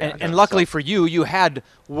you're going to react. And luckily for you, you had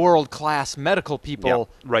world-class medical people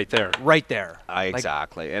right there.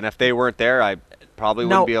 Exactly. And if they weren't there, I probably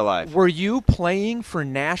wouldn't be alive. Were you playing for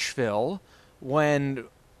Nashville when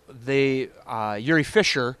Yuri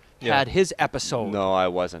Fisher had his episode? No, I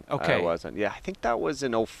wasn't. Okay. I wasn't. Yeah, I think that was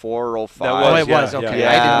in 04 or 05. It was. Okay.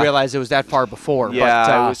 I didn't realize it was that far before. Yeah,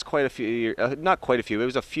 but, it was quite a few years. Not quite a few. It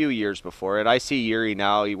was a few years before. And I see Yuri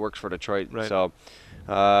now. He works for Detroit. Right. So,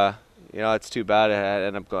 it's too bad I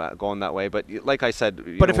ended up going that way. But like I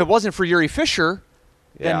said. But if it wasn't for Yuri Fisher,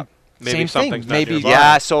 then maybe same thing. Maybe.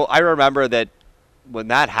 Yeah, so I remember that when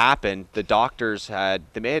that happened, the doctors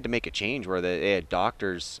had to make a change where they had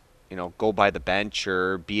doctors go by the bench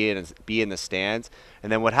or be in the stands. And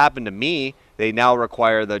then what happened to me, they now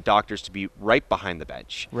require the doctors to be right behind the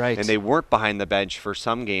bench. Right. And they weren't behind the bench for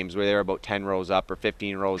some games where they were about 10 rows up or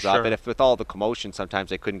 15 rows up. And if with all the commotion,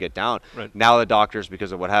 sometimes they couldn't get down. Right. Now the doctors,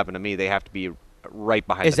 because of what happened to me, they have to be right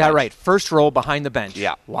behind the bench. Is that right? First row behind the bench.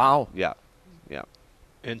 Yeah. Wow. Yeah.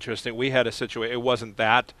 Interesting. We had a situation. It wasn't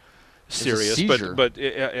that serious, but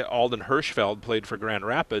Alden Hirschfeld played for Grand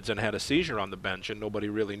Rapids and had a seizure on the bench, and nobody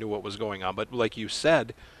really knew what was going on. But like you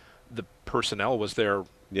said, the personnel was there,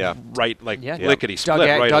 lickety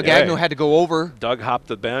split. Doug Agnew had to go over. Doug hopped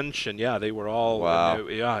the bench, and they were all. Wow.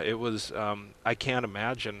 It was. I can't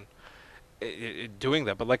imagine doing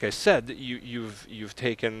that. But like I said, you've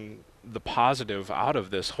taken the positive out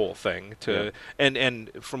of this whole thing and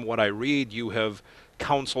from what I read, you have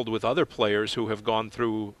counseled with other players who have gone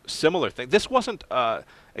through similar things. This wasn't,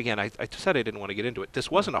 again, I said I didn't want to get into it. This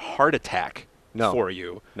wasn't a heart attack for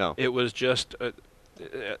you. No. It was just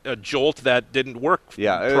a jolt that didn't work properly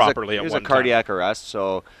at one time. It was a cardiac arrest,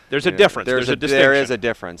 so... There's a difference. There's a distinction. There is a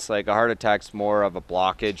difference. Like a heart attack's more of a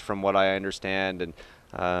blockage from what I understand,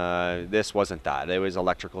 and this wasn't that. It was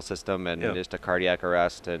electrical system and just a cardiac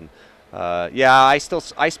arrest, and... I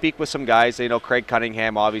speak with some guys. Craig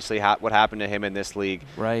Cunningham, obviously, what happened to him in this league.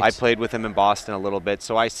 Right. I played with him in Boston a little bit,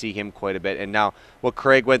 so I see him quite a bit. And now what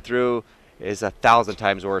Craig went through is 1,000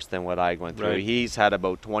 times worse than what I went through. Right. He's had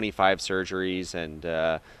about 25 surgeries, and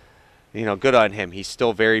good on him. He's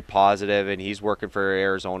still very positive, and he's working for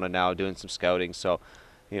Arizona now, doing some scouting. So.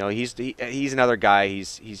 He's another guy.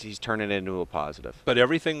 He's turning it into a positive. But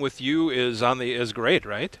everything with you is great,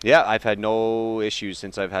 right? Yeah, I've had no issues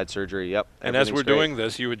since I've had surgery. Yep. And as we're doing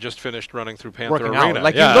this, you had just finished running through Panther Arena.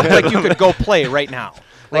 Arena. You look like you could go play right now.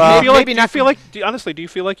 Honestly, do you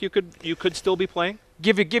feel like you could still be playing?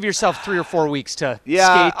 Give yourself 3 or 4 weeks to skate.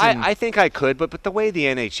 I think I could, but the way the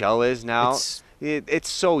NHL is now. It's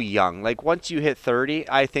so young. Like once you hit 30,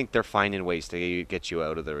 I think they're finding ways to get you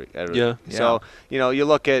out of the. So you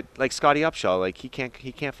look at like Scotty Upshaw. Like he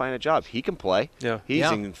can't find a job. He can play. Yeah. He's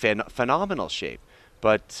in phenomenal shape.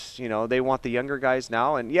 But they want the younger guys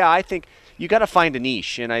now, and I think you got to find a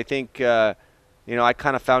niche. And I think you know, I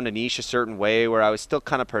kind of found a niche a certain way where I was still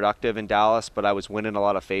kind of productive in Dallas, but I was winning a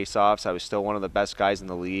lot of face-offs. I was still one of the best guys in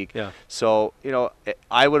the league. Yeah. So, you know,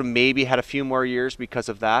 I would have maybe had a few more years because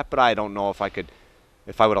of that, but I don't know if I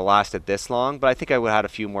would have lasted this long, but I think I would have had a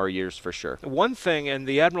few more years for sure. One thing, and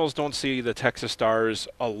the Admirals don't see the Texas Stars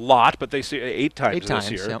a lot, but they see it 8 times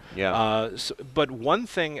this year. Yep. Yeah. But one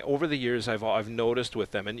thing over the years I've noticed with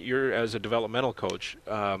them, and you're as a developmental coach,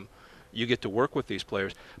 you get to work with these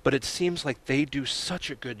players, but it seems like they do such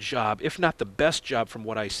a good job, if not the best job from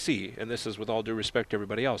what I see, and this is with all due respect to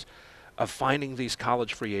everybody else, of finding these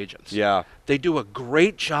college free agents. Yeah. They do a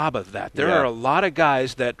great job of that. There are a lot of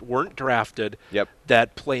guys that weren't drafted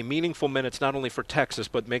that play meaningful minutes not only for Texas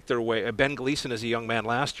but make their way. Ben Gleason is a young man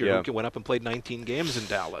last year who went up and played 19 games in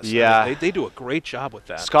Dallas. Yeah. I mean, they do a great job with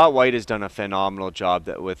that. Scott White has done a phenomenal job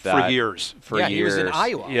with that. For years. For years. He was in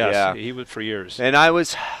Iowa. Yes, he was for years. And I'm going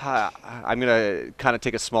to kind of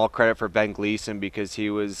take a small credit for Ben Gleason because he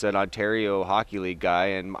was an Ontario Hockey League guy,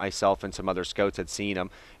 and myself and some other scouts had seen him.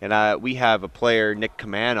 And we have a player, Nick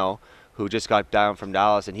Camano, who just got down from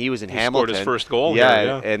Dallas, and he was in Hamilton. Scored his first goal.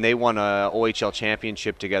 Yeah, and they won a OHL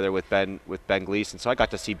championship together with Ben Gleason. So I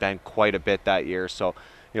got to see Ben quite a bit that year. So,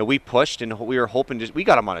 you know, we pushed and we were hoping we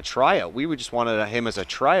got him on a tryout. We just wanted him as a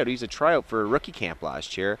tryout. He's a tryout for a rookie camp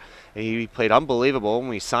last year, and he played unbelievable. And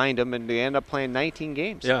we signed him, and they ended up playing 19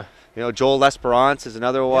 games. Yeah. You know, Joel L'Esperance is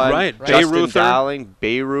another one. Right. Justin Dowling,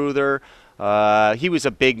 Bayreuther. He was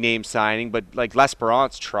a big name signing, but like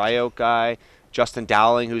L'Esperance, tryout guy. Justin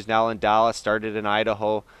Dowling, who's now in Dallas, started in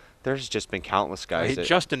Idaho. There's just been countless guys.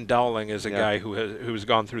 Justin Dowling is a guy who's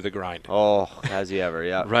gone through the grind. Oh, has he ever?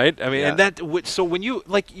 Yeah. Right. I mean, and so when you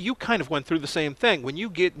you kind of went through the same thing. When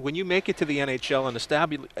you make it to the NHL and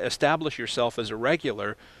establish yourself as a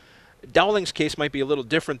regular. Dowling's case might be a little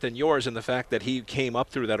different than yours in the fact that he came up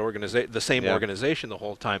through that organization the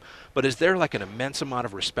whole time. But is there like an immense amount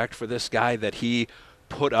of respect for this guy that he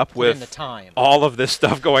put up with the time. All of this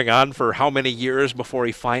stuff going on for how many years before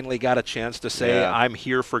he finally got a chance to say, I'm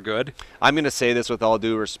here for good? I'm going to say this with all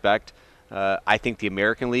due respect. I think the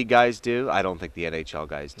American League guys do. I don't think the NHL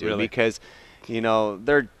guys do. Really? Because, you know,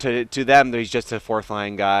 they're to them, he's just a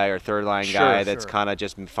fourth-line guy or third-line guy that's kind of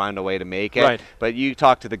just found a way to make it. Right. But you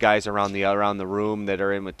talk to the guys around the room that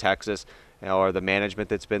are in with Texas, you know, or the management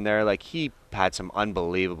that's been there, like he had some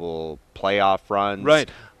unbelievable playoff runs,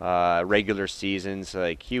 regular seasons.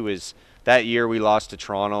 Like he was that year we lost to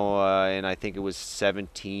Toronto, and I think it was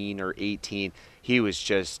 17 or 18. He was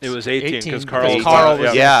just. It was 18 because Carl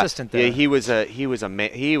was the assistant there. Yeah, he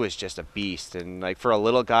was just a beast, and like for a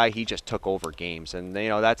little guy, he just took over games, and you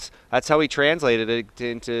know that's how he translated it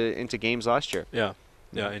into games last year. Yeah,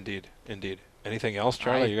 indeed. Anything else,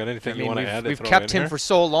 Charlie? You got anything you want to add? We've kept him for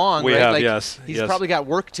so long. We right? have, like, yes. He's probably got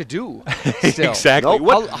work to do. Still. Exactly.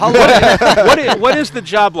 Nope. What is the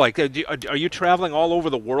job like? Are you traveling all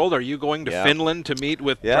over the world? Are you going to Finland to meet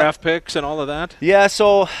with draft picks and all of that? Yeah.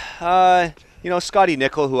 So, you know, Scotty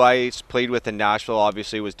Nickel, who I played with in Nashville,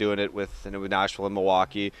 obviously was doing it with Nashville and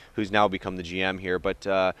Milwaukee, who's now become the GM here. But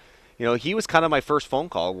you know, he was kind of my first phone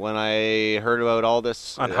call when I heard about all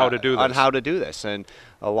this on how to do this. And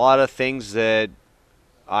a lot of things that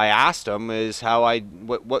I asked him is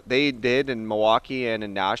what they did in Milwaukee and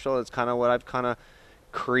in Nashville. It's kind of what I've kind of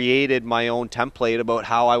created my own template about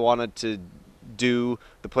how I wanted to do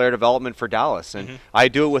the player development for Dallas, and I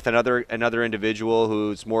do it with another individual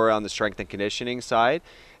who's more on the strength and conditioning side.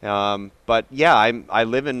 But yeah, I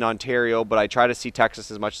live in Ontario, but I try to see Texas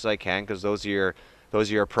as much as I can because those are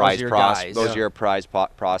your prize prospects.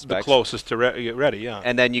 The closest to ready, yeah.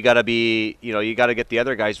 And then you got to get the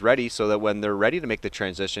other guys ready so that when they're ready to make the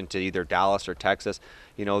transition to either Dallas or Texas,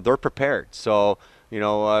 you know, they're prepared. So, you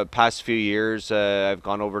know, past few years, I've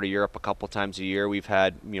gone over to Europe a couple times a year. We've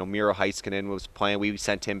had, you know, Miro Heiskanen was playing. We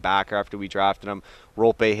sent him back after we drafted him.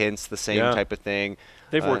 Roope Hintz, the same type of thing.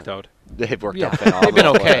 They've worked out. They've worked out phenomenal. They've been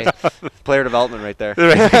okay. Player development right there.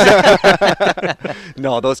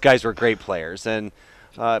 No, those guys were great players, and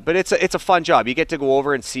but it's a fun job. You get to go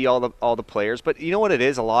over and see all the players. But you know what it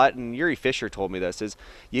is a lot, and Yuri Fisher told me this, is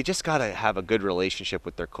you just got to have a good relationship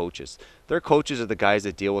with their coaches. Their coaches are the guys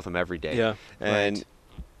that deal with them every day. Yeah, and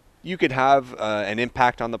you could have an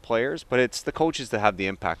impact on the players, but it's the coaches that have the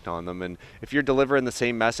impact on them. And if you're delivering the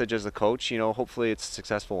same message as the coach, you know, hopefully it's a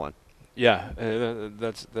successful one. Yeah,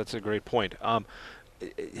 that's a great point.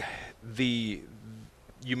 You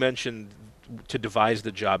mentioned to devise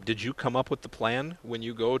the job. Did you come up with the plan when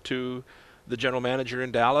you go to the general manager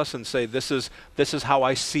in Dallas and say, this is how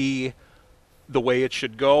I see the way it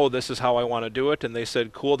should go, this is how I want to do it, and they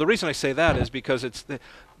said, cool. The reason I say that is because it's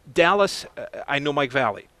Dallas, I know Mike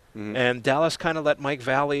Valley. and Dallas kind of let Mike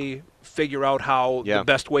Valley figure out how the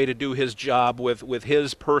best way to do his job with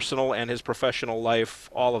his personal and his professional life,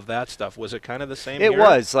 all of that stuff. Was it kind of the same It here?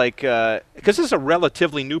 was like because this is a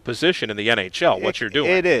relatively new position in the NHL. What you're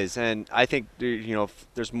doing, it is, and I think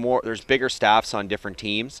there's bigger staffs on different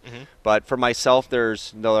teams. But for myself,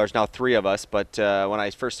 there's now 3 of us. But when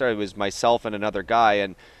I first started, it was myself and another guy,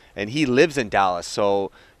 and he lives in Dallas,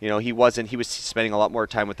 so he was spending a lot more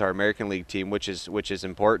time with our American League team, which is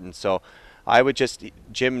important. So I would just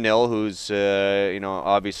Jim Nill, who's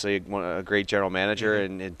obviously a great general manager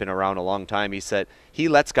and had been around a long time. He said he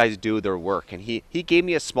lets guys do their work, and he gave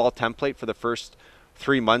me a small template for the first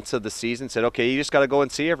 3 months of the season. Said, okay, you just got to go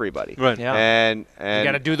and see everybody, right? Yeah. And you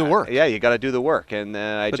got to do the work. You got to do the work. And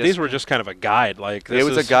but these were just kind of a guide. Like it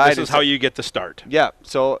was a guide. This is how you get the start. Yeah.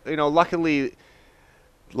 So luckily,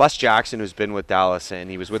 Les Jackson, who's been with Dallas and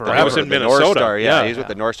he was with the Minnesota. North Star. Yeah, he's with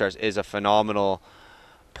the North Stars. Is a phenomenal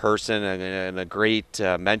person and a great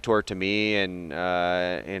mentor to me,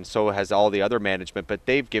 and so has all the other management. But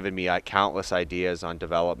they've given me countless ideas on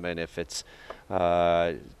development, if it's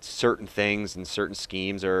certain things and certain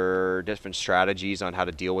schemes or different strategies on how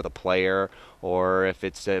to deal with a player, or if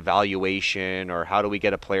it's evaluation or how do we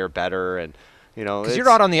get a player better. And because you're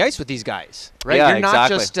out on the ice with these guys, right? Yeah,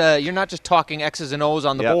 you're not just talking X's and O's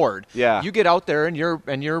on the board. Yeah, you get out there and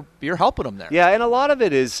you're helping them there. Yeah, and a lot of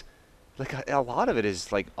it is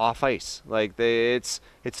like off ice. Like it's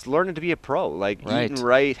learning to be a pro. Like eating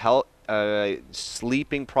right,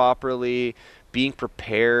 sleeping properly, being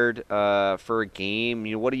prepared for a game.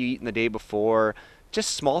 What are you eating the day before?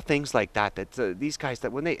 Just small things like that. That these guys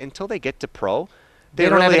until they get to pro. They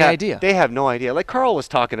don't have any idea. They have no idea. Like Carl was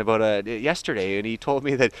talking about yesterday, and he told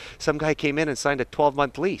me that some guy came in and signed a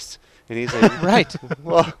 12-month lease. And he's like, right.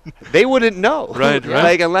 Well, they wouldn't know. Right.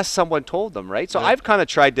 Like, unless someone told them, right? So I've kind of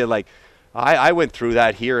tried to, I went through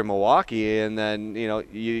that here in Milwaukee, and then,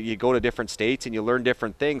 you go to different states and you learn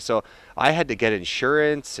different things. So I had to get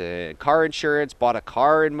insurance, car insurance, bought a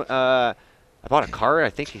car I bought a car,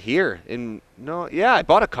 I think, here I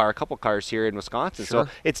bought a couple cars here in Wisconsin. Sure.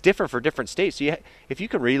 So it's different for different states. So if you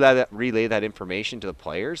can relay that information to the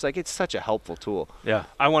players, it's such a helpful tool. Yeah.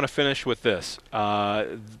 I want to finish with this.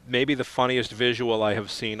 Maybe the funniest visual I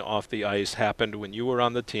have seen off the ice happened when you were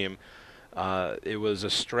on the team. It was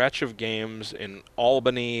a stretch of games in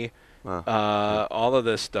Albany, all of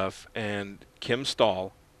this stuff, and Kim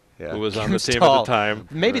Stahl, who was on the team at the time.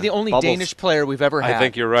 Maybe the only Bubbles. Danish player we've ever had. I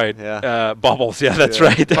think you're right. Yeah. Bubbles, that's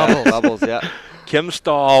right. Bubbles, yeah. Kim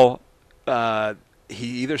Stahl, he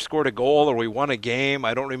either scored a goal or we won a game.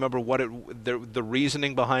 I don't remember what the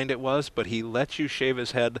reasoning behind it was, but he let you shave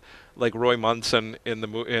his head like Roy Munson in the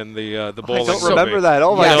bowling. I don't remember that.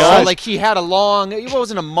 Oh my God! gosh. Like he had it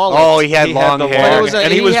wasn't a mullet. Oh, he had long hair,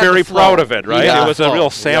 and he was very proud of it. Right? Yeah. It was a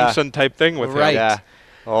real Samson type thing with him. Right. Yeah.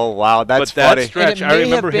 Oh, wow, that's funny. That stretch, I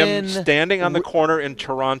remember him standing on the corner in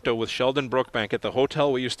Toronto with Sheldon Brookbank at the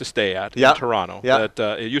hotel we used to stay at in Toronto. Yeah.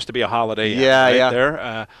 It used to be a Holiday Inn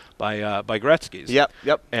there by Gretzky's.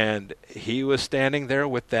 Yep. And he was standing there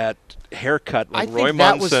with that haircut like I Roy think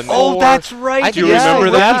that was Munson. Oh, that's right. I Do you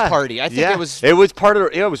remember that? Party. I think it was. It was part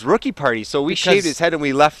of. It was rookie party. So we shaved his head and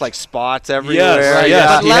we left spots everywhere. Yes, right.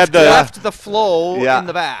 But He left the flow in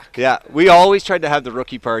the back. Yeah, we always tried to have the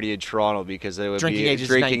rookie party in Toronto because it would drinking be age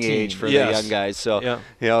drinking 19. age for the young guys. So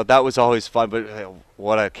that was always fun. But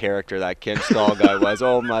what a character that Kim Stahl guy was!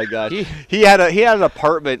 Oh my gosh, he had an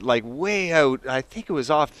apartment way out. I think it was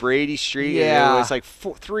off Brady Street. Yeah, and it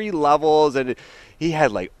was 3 levels and. He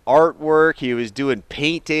had artwork. He was doing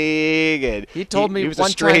painting, and he told me he was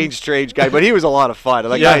one a strange guy, but he was a lot of fun.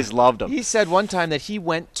 Guys loved him. He said one time that he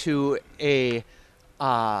went to a.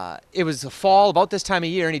 It was the fall, about this time of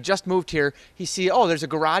year, and he just moved here. He there's a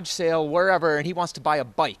garage sale wherever, and he wants to buy a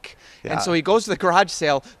bike. Yeah. And so he goes to the garage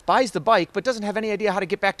sale, buys the bike, but doesn't have any idea how to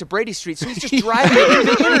get back to Brady Street. So he's just driving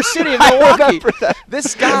into the inner city of Milwaukee.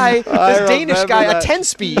 This guy, this Danish guy, a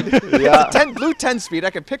 10-speed, blue 10-speed. I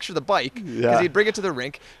can picture the bike because he'd bring it to the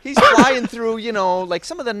rink. He's flying through,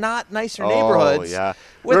 some of the not nicer neighborhoods. Oh, yeah.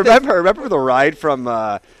 Remember the ride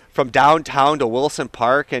from downtown to Wilson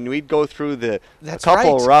Park, and we'd go through a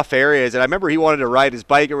couple rough areas. And I remember he wanted to ride his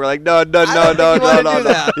bike, and we're like, no.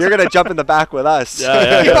 You're going to jump in the back with us. He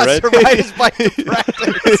wants to ride his bike to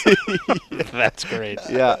practice. That's great.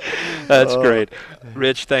 Yeah. That's great.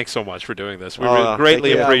 Rich, thanks so much for doing this. We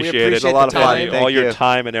greatly appreciate it. It's a lot of fun. All your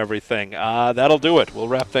time and everything. That'll do it. We'll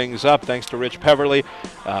wrap things up. Thanks to Rich Peverley.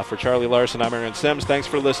 For Charlie Larson, I'm Aaron Sims. Thanks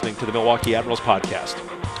for listening to the Milwaukee Admirals podcast.